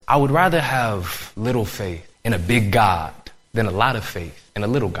I would rather have little faith in a big God than a lot of faith in a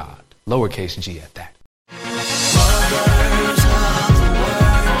little God, lowercase g at that.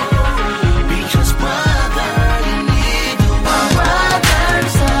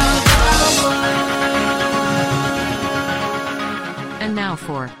 And now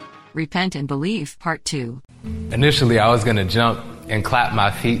for Repent and Believe Part 2. Initially, I was going to jump and clap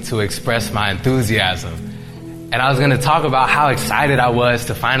my feet to express my enthusiasm. And I was going to talk about how excited I was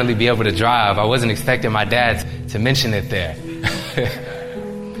to finally be able to drive. I wasn't expecting my dad to mention it there.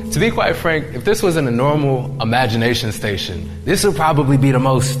 To be quite frank, if this wasn't a normal imagination station, this would probably be the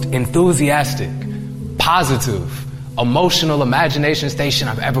most enthusiastic, positive, emotional imagination station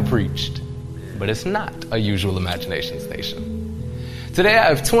I've ever preached. But it's not a usual imagination station. Today I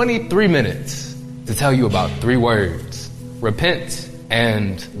have 23 minutes to tell you about 3 words: repent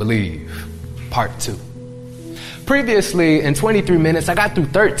and believe, part 2. Previously, in 23 minutes, I got through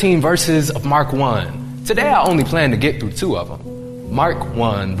 13 verses of Mark 1. Today I only plan to get through 2 of them. Mark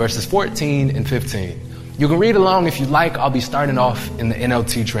 1, verses 14 and 15. You can read along if you like. I'll be starting off in the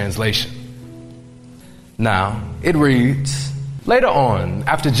NLT translation. Now, it reads, "Later on,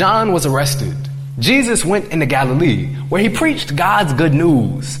 after John was arrested, Jesus went into Galilee, where he preached God's good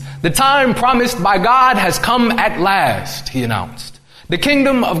news. The time promised by God has come at last, he announced. The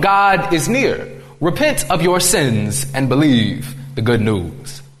kingdom of God is near. Repent of your sins and believe the good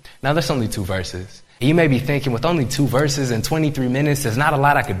news." Now, that's only 2 verses. And you may be thinking, with only 2 verses and 23 minutes, there's not a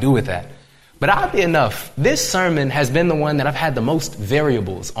lot I could do with that. But oddly enough, this sermon has been the one that I've had the most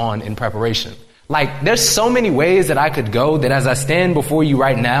variables on in preparation. Like, there's so many ways that I could go that as I stand before you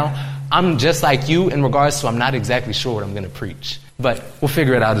right now, I'm just like you in regards to I'm not exactly sure what I'm going to preach. But we'll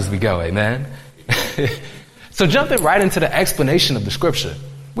figure it out as we go, amen? So jumping right into the explanation of the scripture,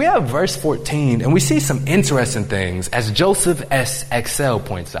 we have verse 14, and we see some interesting things, as Joseph S. Excel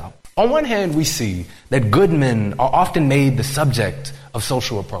points out. On one hand, we see that good men are often made the subject of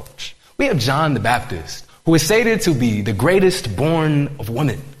social reproach. We have John the Baptist, who is stated to be the greatest born of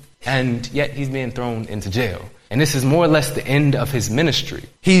women, and yet he's being thrown into jail. And this is more or less the end of his ministry.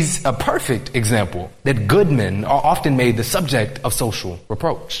 He's a perfect example that good men are often made the subject of social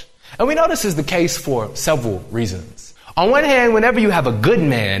reproach. And we know this is the case for several reasons. On one hand, whenever you have a good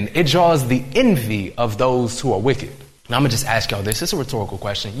man, it draws the envy of those who are wicked. Now, I'm going to just ask y'all this. It's a rhetorical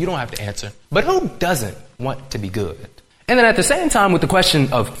question. You don't have to answer. But who doesn't want to be good? And then at the same time, with the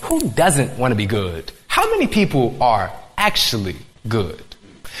question of who doesn't want to be good, how many people are actually good?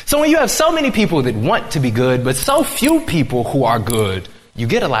 So when you have so many people that want to be good, but so few people who are good, you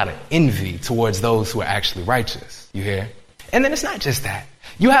get a lot of envy towards those who are actually righteous. You hear? And then it's not just that.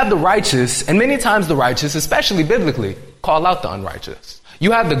 You have the righteous, and many times the righteous, especially biblically, call out the unrighteous.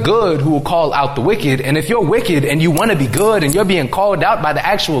 You have the good who will call out the wicked, and if you're wicked and you want to be good and you're being called out by the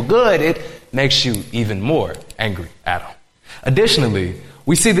actual good, it makes you even more angry at them. Additionally,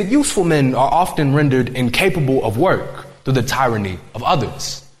 we see that useful men are often rendered incapable of work through the tyranny of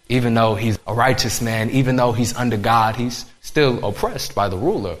others. Even though he's a righteous man, even though he's under God, he's still oppressed by the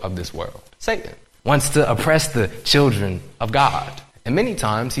ruler of this world. Satan wants to oppress the children of God. And many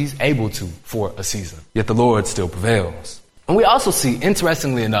times he's able to for a season. Yet the Lord still prevails. And we also see,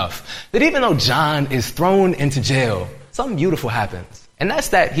 interestingly enough, that even though John is thrown into jail, something beautiful happens. And that's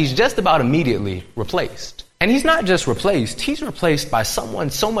that he's just about immediately replaced. And he's not just replaced, he's replaced by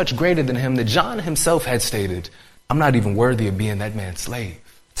someone so much greater than him that John himself had stated, "I'm not even worthy of being that man's slave."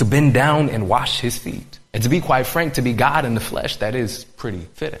 To bend down and wash his feet. And to be quite frank, to be God in the flesh, that is pretty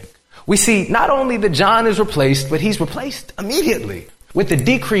fitting. We see not only that John is replaced, but he's replaced immediately. With the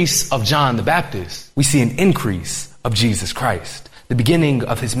decrease of John the Baptist, we see an increase of Jesus Christ. The beginning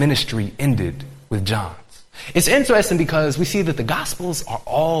of his ministry ended with John's. It's interesting because we see that the Gospels are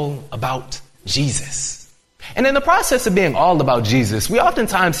all about Jesus. And in the process of being all about Jesus, we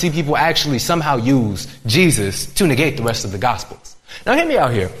oftentimes see people actually somehow use Jesus to negate the rest of the Gospels. Now, hear me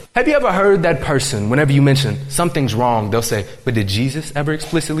out here. Have you ever heard that person, whenever you mention something's wrong, they'll say, "But did Jesus ever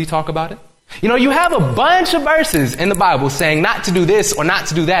explicitly talk about it?" You know, you have a bunch of verses in the Bible saying not to do this or not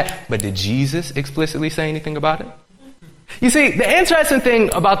to do that, but did Jesus explicitly say anything about it? You see, the interesting thing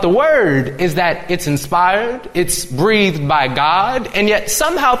about the word is that it's inspired, it's breathed by God, and yet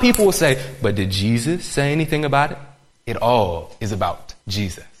somehow people will say, "But did Jesus say anything about it?" It all is about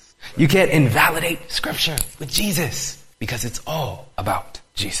Jesus. You can't invalidate scripture with Jesus, because it's all about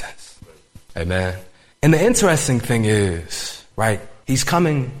Jesus. Amen. And the interesting thing is, right, he's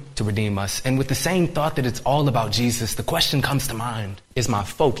coming to redeem us. And with the same thought that it's all about Jesus, the question comes to mind, is my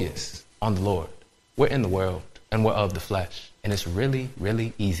focus on the Lord? We're in the world and we're of the flesh. And it's really,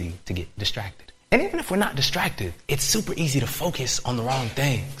 really easy to get distracted. And even if we're not distracted, it's super easy to focus on the wrong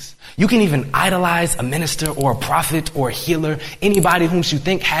things. You can even idolize a minister or a prophet or a healer, anybody whom you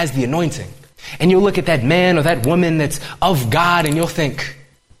think has the anointing. And you'll look at that man or that woman that's of God and you'll think,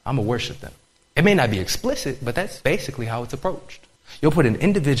 I'm going to worship them. It may not be explicit, but that's basically how it's approached. You'll put an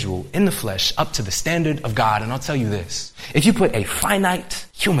individual in the flesh up to the standard of God. And I'll tell you this, if you put a finite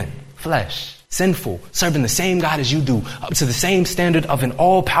human flesh, sinful, serving the same God as you do, up to the same standard of an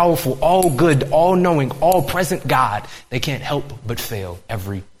all-powerful, all-good, all-knowing, all-present God, they can't help but fail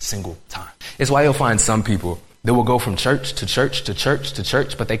every single time. It's why you'll find some people that will go from church to church to church to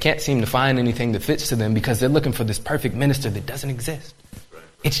church, but they can't seem to find anything that fits to them because they're looking for this perfect minister that doesn't exist.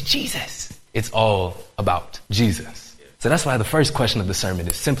 It's Jesus. It's all about Jesus. So that's why the first question of the sermon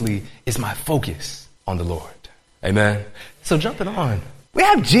is simply, is my focus on the Lord? Amen. So jumping on. We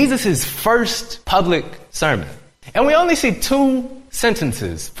have Jesus' first public sermon. And we only see 2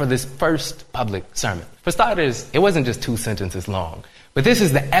 sentences for this first public sermon. For starters, it wasn't just 2 sentences long, but this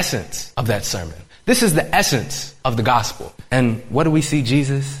is the essence of that sermon. This is the essence of the gospel. And what do we see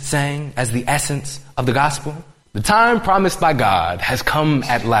Jesus saying as the essence of the gospel? The time promised by God has come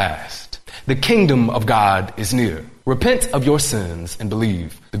at last. The kingdom of God is near. Repent of your sins and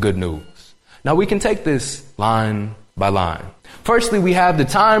believe the good news. Now we can take this line by line. Firstly, we have the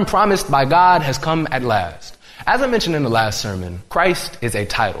time promised by God has come at last. As I mentioned in the last sermon, Christ is a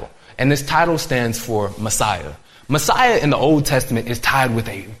title, and this title stands for Messiah. Messiah in the Old Testament is tied with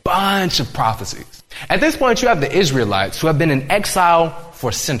a bunch of prophecies. At this point, you have the Israelites who have been in exile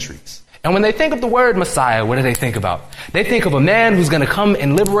for centuries. And when they think of the word Messiah, what do they think about? They think of a man who's going to come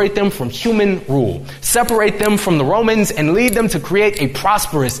and liberate them from human rule, separate them from the Romans, and lead them to create a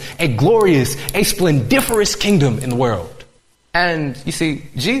prosperous, a glorious, a splendiferous kingdom in the world. And you see,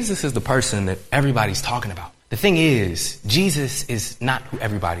 Jesus is the person that everybody's talking about. The thing is, Jesus is not who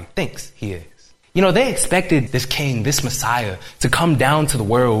everybody thinks he is. You know, they expected this king, this Messiah, to come down to the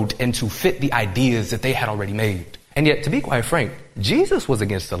world and to fit the ideas that they had already made. And yet, to be quite frank, Jesus was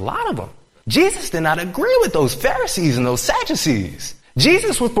against a lot of them. Jesus did not agree with those Pharisees and those Sadducees.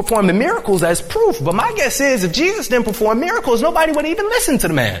 Jesus was performing miracles as proof, but my guess is if Jesus didn't perform miracles, nobody would even listen to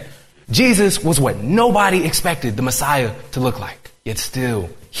the man. Jesus was what nobody expected the Messiah to look like. Yet still,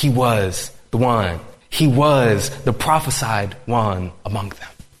 he was the one. He was the prophesied one among them.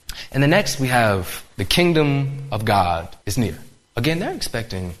 And the next we have the kingdom of God is near. Again, they're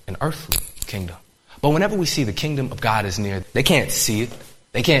expecting an earthly kingdom. But whenever we see the kingdom of God is near, they can't see it.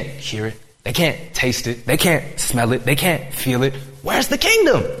 They can't hear it. They can't taste it. They can't smell it. They can't feel it. Where's the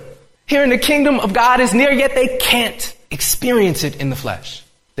kingdom? Here in the kingdom of God is near, yet they can't experience it in the flesh.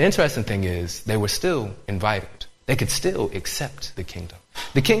 The interesting thing is they were still invited. They could still accept the kingdom.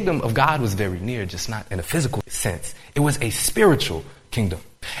 The kingdom of God was very near, just not in a physical sense. It was a spiritual kingdom.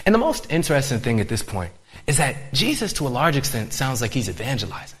 And the most interesting thing at this point is that Jesus, to a large extent, sounds like he's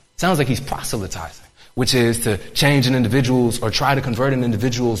evangelizing. Sounds like he's proselytizing, which is to change an individual's or try to convert an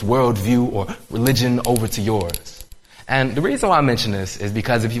individual's worldview or religion over to yours. And the reason why I mention this is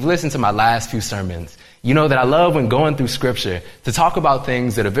because if you've listened to my last few sermons, you know that I love when going through scripture to talk about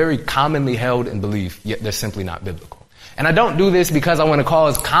things that are very commonly held in belief, yet they're simply not biblical. And I don't do this because I want to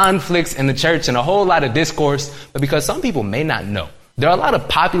cause conflicts in the church and a whole lot of discourse, but because some people may not know. There are a lot of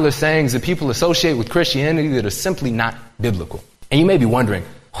popular sayings that people associate with Christianity that are simply not biblical. And you may be wondering,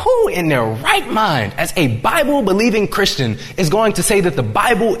 who in their right mind as a Bible-believing Christian is going to say that the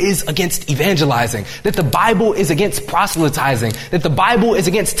Bible is against evangelizing, that the Bible is against proselytizing, that the Bible is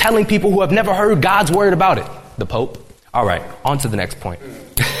against telling people who have never heard God's word about it? The Pope? All right, on to the next point.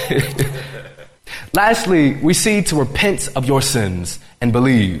 Lastly, we see to repent of your sins and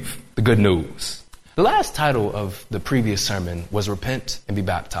believe the good news. The last title of the previous sermon was Repent and Be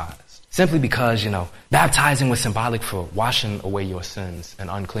Baptized. Simply because, baptizing was symbolic for washing away your sins and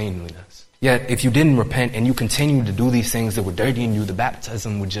uncleanliness. Yet, if you didn't repent and you continued to do these things that were dirtying you, the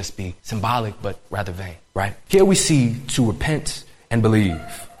baptism would just be symbolic, but rather vain, right? Here we see to repent and believe.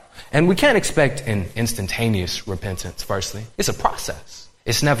 And we can't expect an instantaneous repentance, firstly. It's a process.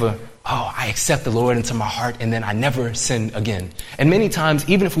 It's never, I accept the Lord into my heart and then I never sin again. And many times,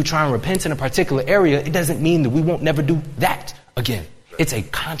 even if we try and repent in a particular area, it doesn't mean that we won't never do that again. It's a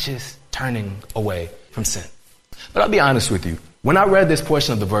conscious turning away from sin. But I'll be honest with you. When I read this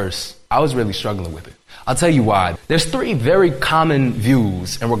portion of the verse, I was really struggling with it. I'll tell you why. There's 3 very common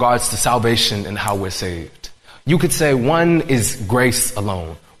views in regards to salvation and how we're saved. You could say one is grace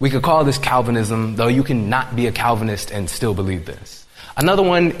alone. We could call this Calvinism, though you can not be a Calvinist and still believe this. Another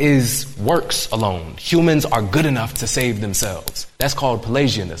one is works alone. Humans are good enough to save themselves. That's called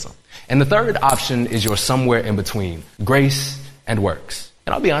Pelagianism. And the third option is you're somewhere in between, grace and works. And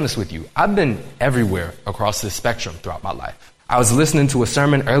And I'll be honest with you, I've been everywhere across this spectrum throughout my life. I was listening to a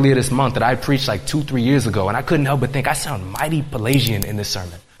sermon earlier this month that I preached like 2-3 years ago, and I couldn't help but think I sound mighty Pelagian in this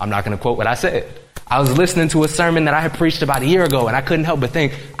sermon. I'm not going to quote what I said. I was listening to a sermon that I had preached about a year ago, and I couldn't help but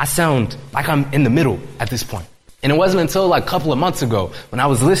think I sound like I'm in the middle at this point. And it wasn't until like a couple of months ago when I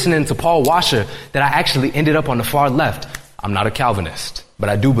was listening to Paul Washer that I actually ended up on the far left. I'm not a Calvinist, but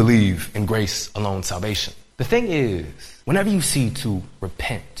I do believe in grace alone salvation. The thing is, whenever you see to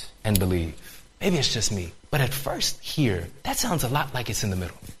repent and believe, maybe it's just me, but at first here, that sounds a lot like it's in the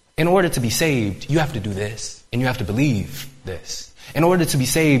middle. In order to be saved, you have to do this, and you have to believe this. In order to be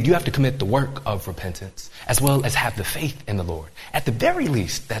saved, you have to commit the work of repentance, as well as have the faith in the Lord. At the very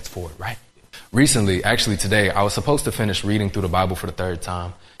least, that's for it, right? Recently, actually today, I was supposed to finish reading through the Bible for the third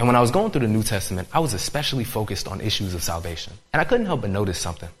time. And when I was going through the New Testament, I was especially focused on issues of salvation. And I couldn't help but notice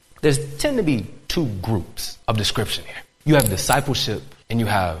something. There tend to be two groups of description here. You have discipleship and you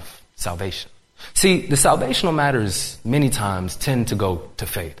have salvation. See, the salvational matters many times tend to go to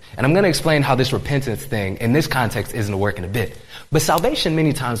faith. And I'm going to explain how this repentance thing in this context isn't a work in a bit. But salvation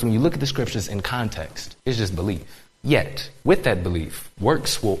many times when you look at the scriptures in context, is just belief. Yet, with that belief,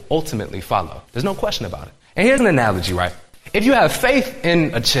 works will ultimately follow. There's no question about it. And here's an analogy, right? If you have faith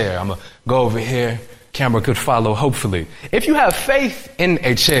in a chair, I'm going to go over here. Camera could follow, hopefully. If you have faith in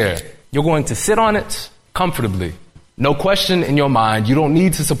a chair, you're going to sit on it comfortably. No question in your mind. You don't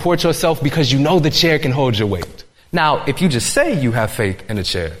need to support yourself because you know the chair can hold your weight. Now, if you just say you have faith in a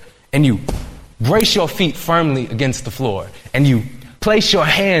chair and you brace your feet firmly against the floor and you place your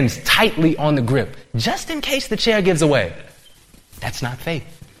hands tightly on the grip, just in case the chair gives away, that's not faith.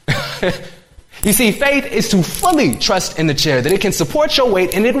 You see, faith is to fully trust in the chair, that it can support your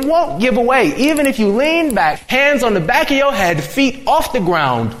weight and it won't give away. Even if you lean back, hands on the back of your head, feet off the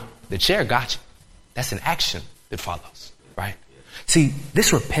ground, the chair got you. That's an action that follows, right? See,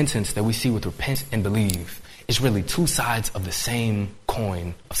 this repentance that we see with repent and believe is really two sides of the same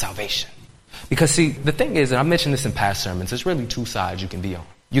coin of salvation. Because see, the thing is, and I mentioned this in past sermons, there's really two sides you can be on.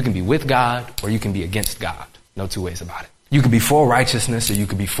 You can be with God or you can be against God. No two ways about it. You can be for righteousness or you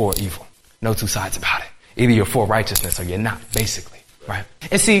can be for evil. No two sides about it. Either you're for righteousness or you're not, basically, right?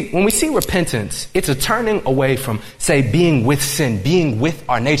 And see, when we see repentance, it's a turning away from, say, being with sin, being with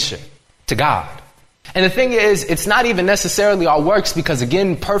our nature, to God. And the thing is, it's not even necessarily our works because,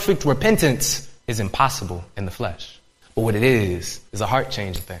 again, perfect repentance is impossible in the flesh. But what it is a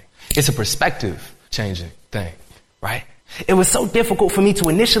heart-changing thing. It's a perspective-changing thing, right? It was so difficult for me to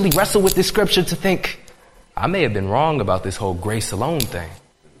initially wrestle with this scripture to think, I may have been wrong about this whole grace alone thing.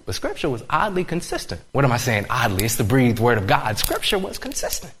 But scripture was oddly consistent. What am I saying oddly? It's the breathed word of God. Scripture was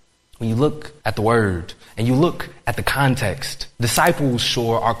consistent. When you look at the word and you look at the context, disciples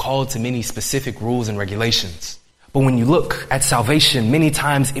sure are called to many specific rules and regulations. But when you look at salvation, many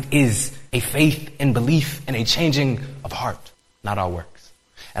times it is a faith and belief and a changing of heart, not our works.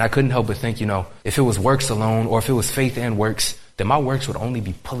 And I couldn't help but think, if it was works alone or if it was faith and works, then my works would only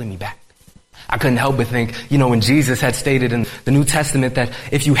be pulling me back. I couldn't help but think, when Jesus had stated in the New Testament that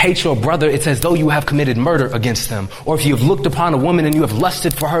if you hate your brother, it's as though you have committed murder against them. Or if you have looked upon a woman and you have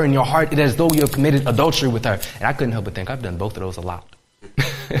lusted for her in your heart, it is as though you have committed adultery with her. And I couldn't help but think, I've done both of those a lot.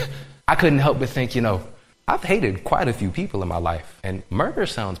 I couldn't help but think, I've hated quite a few people in my life. And murder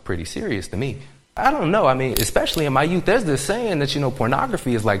sounds pretty serious to me. I don't know. Especially in my youth, there's this saying that,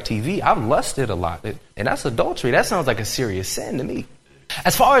 pornography is like TV. I've lusted a lot. And that's adultery. That sounds like a serious sin to me.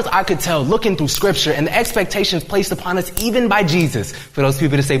 As far as I could tell, looking through scripture and the expectations placed upon us even by Jesus, for those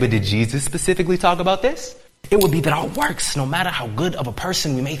people to say, but did Jesus specifically talk about this? It would be that our works, no matter how good of a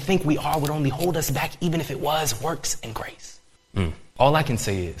person we may think we are, would only hold us back even if it was works and grace. All I can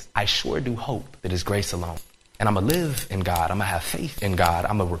say is, I sure do hope that it's grace alone. And I'm going to live in God. I'm going to have faith in God.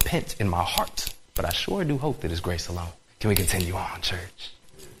 I'm going to repent in my heart. But I sure do hope that it's grace alone. Can we continue on, church?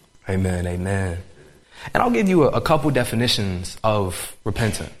 Amen, amen. And I'll give you a couple definitions of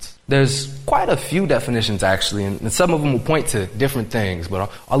repentance. There's quite a few definitions, actually, and some of them will point to different things,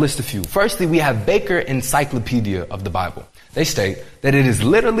 but I'll list a few. Firstly, we have Baker Encyclopedia of the Bible. They state that it is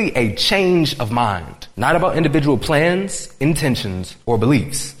literally a change of mind, not about individual plans, intentions, or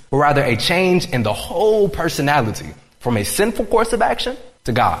beliefs, but rather a change in the whole personality from a sinful course of action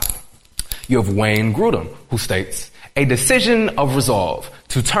to God. You have Wayne Grudem, who states, a decision of resolve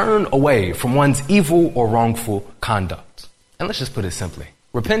to turn away from one's evil or wrongful conduct. And let's just put it simply.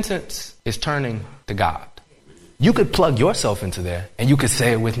 Repentance is turning to God. You could plug yourself into there and you could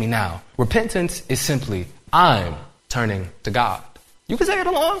say it with me now. Repentance is simply, I'm turning to God. You can say it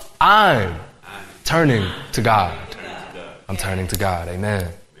along. I'm turning to God. I'm turning to God. Amen.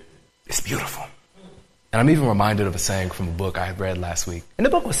 It's beautiful. And I'm even reminded of a saying from a book I had read last week. And the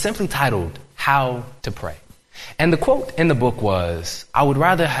book was simply titled, How to Pray. And the quote in the book was, I would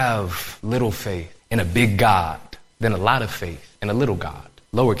rather have little faith in a big God than a lot of faith in a little God,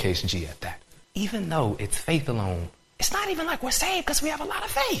 lowercase g at that. Even though it's faith alone, it's not even like we're saved because we have a lot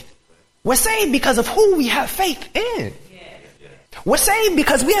of faith. We're saved because of who we have faith in. We're saved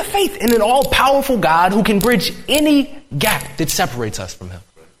because we have faith in an all-powerful God who can bridge any gap that separates us from him.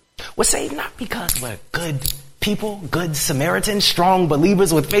 We're saved not because we're good people, good Samaritans, strong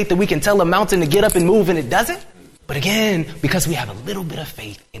believers with faith that we can tell a mountain to get up and move and it doesn't. But again, because we have a little bit of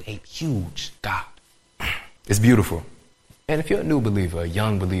faith in a huge God. It's beautiful. And if you're a new believer, a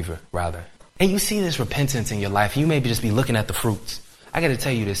young believer rather, and you see this repentance in your life, you may just be looking at the fruits. I got to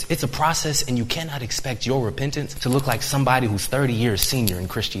tell you this, it's a process and you cannot expect your repentance to look like somebody who's 30 years senior in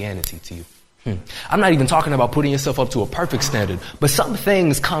Christianity to you. I'm not even talking about putting yourself up to a perfect standard, but some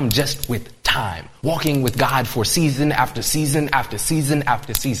things come just with time, walking with God for season after season after season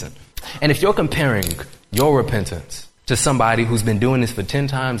after season. And if you're comparing your repentance to somebody who's been doing this for 10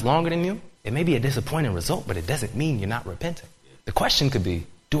 times longer than you, it may be a disappointing result, but it doesn't mean you're not repenting. The question could be,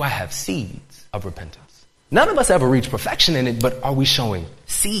 do I have seeds of repentance? None of us ever reach perfection in it, but are we showing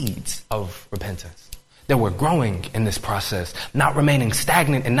seeds of repentance? That we're growing in this process, not remaining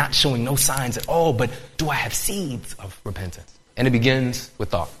stagnant and not showing no signs at all, but do I have seeds of repentance? And it begins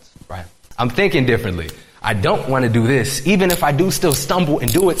with thoughts, right? I'm thinking differently. I don't want to do this. Even if I do still stumble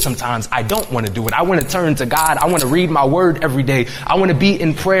and do it sometimes, I don't want to do it. I want to turn to God. I want to read my word every day. I want to be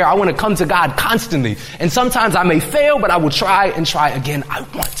in prayer. I want to come to God constantly. And sometimes I may fail, but I will try and try again. I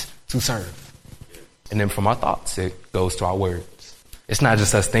want to serve. And then from our thoughts, it goes to our words. It's not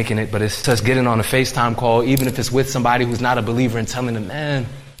just us thinking it, but it's us getting on a FaceTime call, even if it's with somebody who's not a believer, and telling them, man,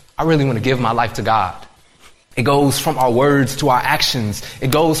 I really want to give my life to God. It goes from our words to our actions.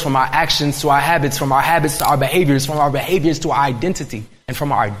 It goes from our actions to our habits, from our habits to our behaviors, from our behaviors to our identity, and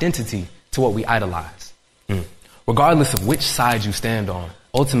from our identity to what we idolize. Regardless of which side you stand on,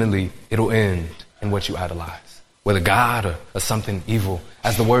 ultimately, it'll end in what you idolize. Whether God or something evil.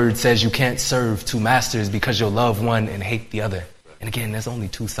 As the word says, you can't serve two masters because you'll love one and hate the other. And again, there's only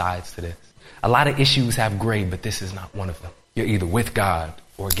two sides to this. A lot of issues have gray, but this is not one of them. You're either with God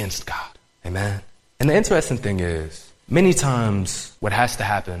or against God. Amen. And the interesting thing is, many times what has to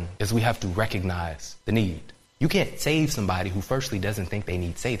happen is we have to recognize the need. You can't save somebody who firstly doesn't think they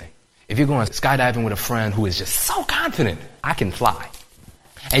need saving. If you're going skydiving with a friend who is just so confident, I can fly.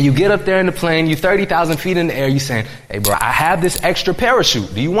 And you get up there in the plane, you're 30,000 feet in the air, you're saying, hey bro, I have this extra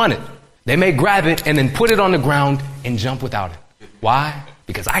parachute. Do you want it? They may grab it and then put it on the ground and jump without it. Why?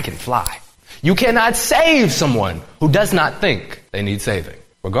 Because I can fly. You cannot save someone who does not think they need saving,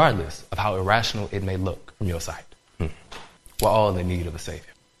 regardless of how irrational it may look from your sight. We're all in need of a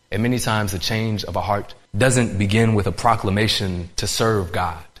savior. And many times the change of a heart doesn't begin with a proclamation to serve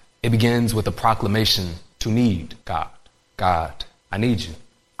God. It begins with a proclamation to need God. God, I need you.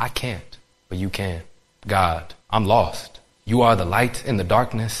 I can't, but you can. God, I'm lost. You are the light in the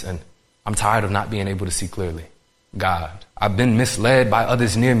darkness, and I'm tired of not being able to see clearly. God, I've been misled by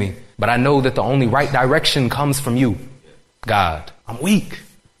others near me, but I know that the only right direction comes from you. God, I'm weak.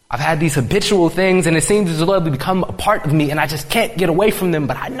 I've had these habitual things, and it seems as though they become a part of me, and I just can't get away from them,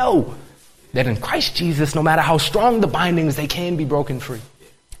 but I know that in Christ Jesus, no matter how strong the bindings, they can be broken free.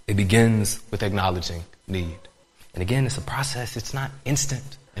 It begins with acknowledging need. And again, it's a process. It's not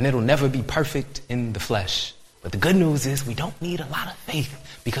instant. And it'll never be perfect in the flesh. But the good news is we don't need a lot of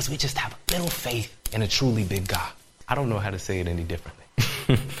faith because we just have a little faith in a truly big God. I don't know how to say it any differently.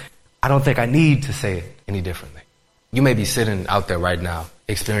 I don't think I need to say it any differently. You may be sitting out there right now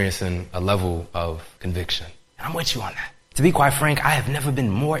experiencing a level of conviction. And I'm with you on that. To be quite frank, I have never been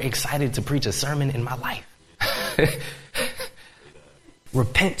more excited to preach a sermon in my life.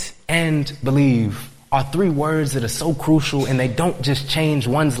 Repent and believe are three words that are so crucial, and they don't just change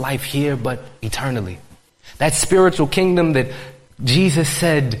one's life here, but eternally. That spiritual kingdom that Jesus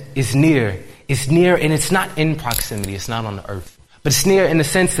said is near, and it's not in proximity. It's not on the earth, but it's near in the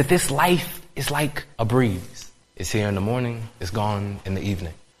sense that this life is like a breeze. It's here in the morning. It's gone in the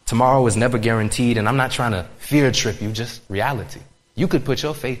evening. Tomorrow is never guaranteed, and I'm not trying to fear trip you, just reality. You could put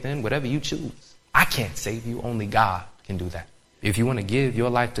your faith in whatever you choose. I can't save you. Only God can do that. If you want to give your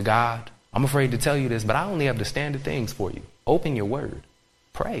life to God, I'm afraid to tell you this, but I only have the standard things for you. Open your word.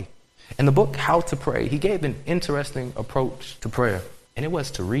 Pray. In the book, How to Pray, he gave an interesting approach to prayer, and it was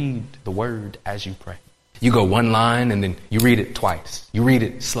to read the word as you pray. You go one line and then you read it twice. You read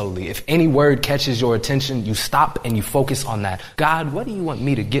it slowly. If any word catches your attention, you stop and you focus on that. God, what do you want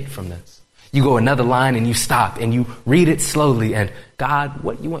me to get from this? You go another line and you stop and you read it slowly. And God,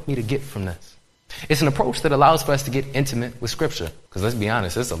 what do you want me to get from this? It's an approach that allows for us to get intimate with Scripture. Because let's be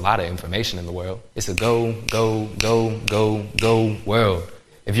honest, there's a lot of information in the world. It's a go world.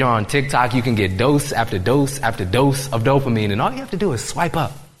 If you're on TikTok, you can get dose after dose after dose of dopamine, and all you have to do is swipe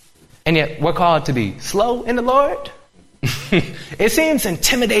up. And yet, we're called to be slow in the Lord. It seems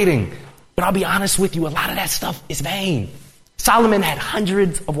intimidating, but I'll be honest with you, a lot of that stuff is vain. Solomon had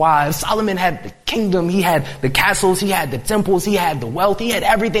hundreds of wives. Solomon had the kingdom. He had the castles. He had the temples. He had the wealth. He had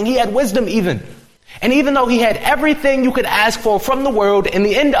everything. He had wisdom even. And even though he had everything you could ask for from the world, in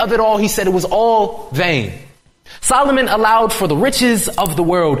the end of it all, he said it was all vain. Solomon allowed for the riches of the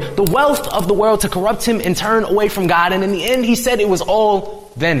world, the wealth of the world to corrupt him and turn away from God. And in the end, he said it was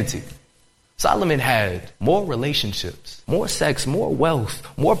all vanity. Solomon had more relationships, more sex, more wealth,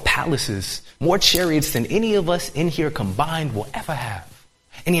 more palaces, more chariots than any of us in here combined will ever have.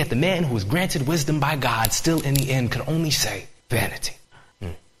 And yet the man who was granted wisdom by God still in the end could only say vanity.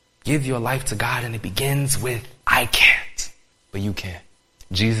 Give your life to God and it begins with, I can't, but you can.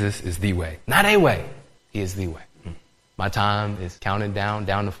 Jesus is the way, not a way. He is the way. My time is counting down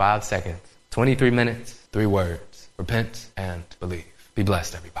to 5 seconds. 23 minutes, 3 words. Repent and believe. Be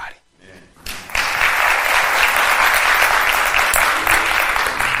blessed, everybody.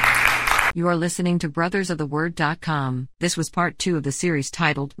 You are listening to brothersoftheword.com. This was part 2 of the series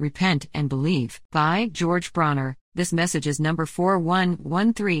titled Repent and Believe by George Bronner. This message is number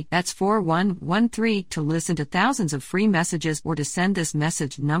 4113. That's 4113. To listen to thousands of free messages or to send this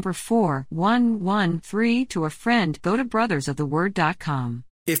message number 4113 to a friend, go to brothersoftheword.com.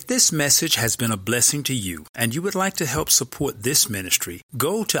 If this message has been a blessing to you and you would like to help support this ministry,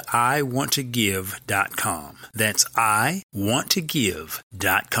 go to iwanttogive.com. That's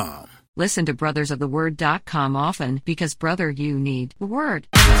iwanttogive.com. Listen to brothersoftheword.com often because, brother, you need the word.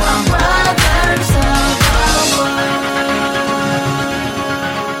 Brothers of the Word.